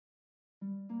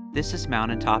This is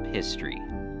Mountaintop History,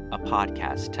 a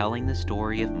podcast telling the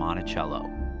story of Monticello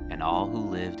and all who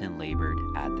lived and labored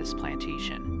at this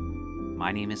plantation.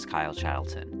 My name is Kyle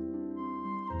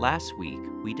Chatterton. Last week,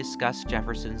 we discussed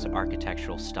Jefferson's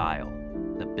architectural style,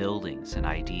 the buildings and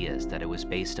ideas that it was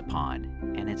based upon,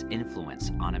 and its influence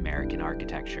on American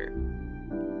architecture.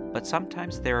 But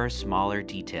sometimes there are smaller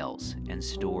details and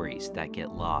stories that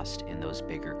get lost in those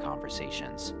bigger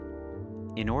conversations.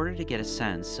 In order to get a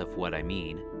sense of what I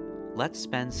mean, let's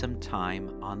spend some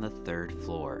time on the third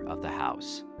floor of the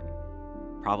house.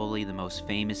 Probably the most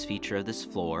famous feature of this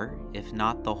floor, if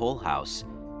not the whole house,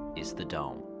 is the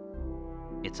dome.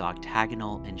 It's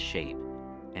octagonal in shape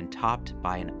and topped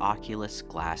by an oculus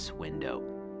glass window.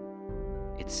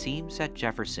 It seems that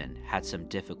Jefferson had some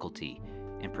difficulty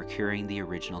in procuring the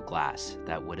original glass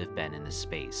that would have been in the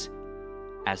space,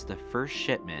 as the first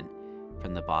shipment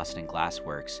from the Boston Glass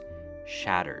Works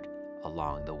shattered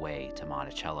along the way to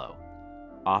Monticello.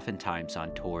 Oftentimes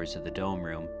on tours of the dome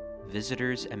room,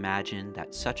 visitors imagine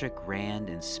that such a grand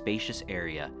and spacious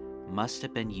area must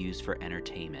have been used for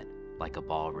entertainment, like a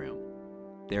ballroom.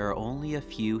 There are only a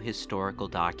few historical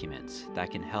documents that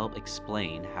can help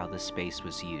explain how the space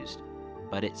was used,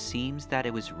 but it seems that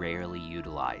it was rarely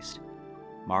utilized.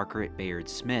 Margaret Bayard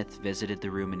Smith visited the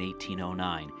room in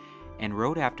 1809 and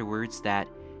wrote afterwards that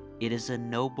it is a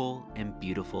noble and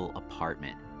beautiful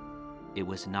apartment. It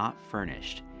was not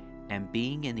furnished, and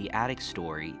being in the attic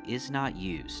story is not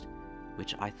used,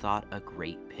 which I thought a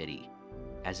great pity,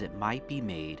 as it might be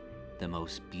made the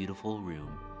most beautiful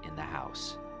room in the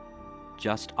house.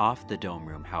 Just off the dome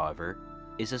room, however,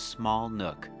 is a small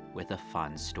nook with a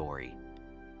fun story.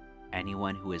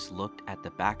 Anyone who has looked at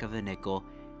the back of a nickel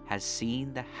has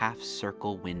seen the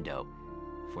half-circle window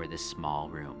for this small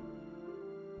room.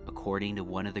 According to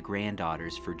one of the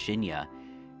granddaughters, Virginia,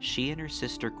 she and her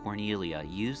sister Cornelia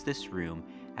used this room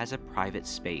as a private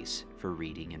space for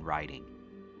reading and writing.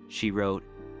 She wrote,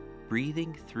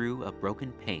 "Breathing through a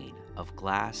broken pane of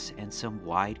glass and some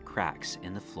wide cracks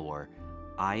in the floor,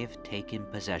 I have taken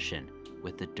possession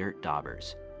with the dirt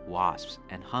daubers, wasps,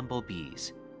 and humble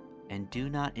bees, and do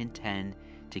not intend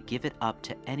to give it up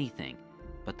to anything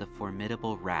but the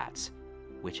formidable rats,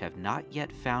 which have not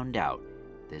yet found out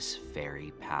this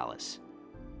fairy palace."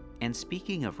 And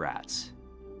speaking of rats,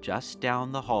 just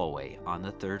down the hallway on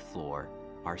the third floor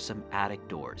are some attic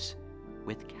doors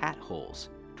with cat holes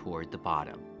toward the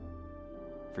bottom.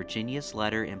 Virginia's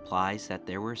letter implies that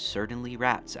there were certainly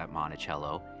rats at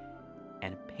Monticello,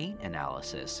 and paint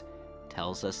analysis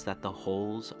tells us that the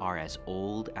holes are as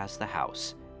old as the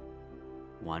house.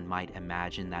 One might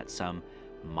imagine that some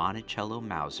Monticello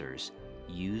mousers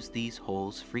use these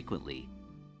holes frequently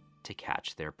to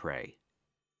catch their prey.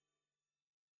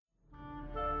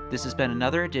 This has been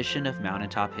another edition of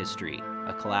Mountaintop History,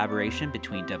 a collaboration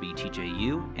between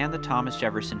WTJU and the Thomas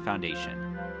Jefferson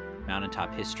Foundation.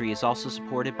 Mountaintop History is also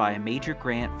supported by a major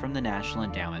grant from the National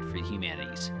Endowment for the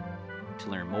Humanities. To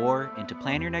learn more and to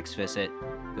plan your next visit,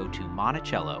 go to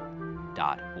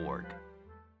monticello.org.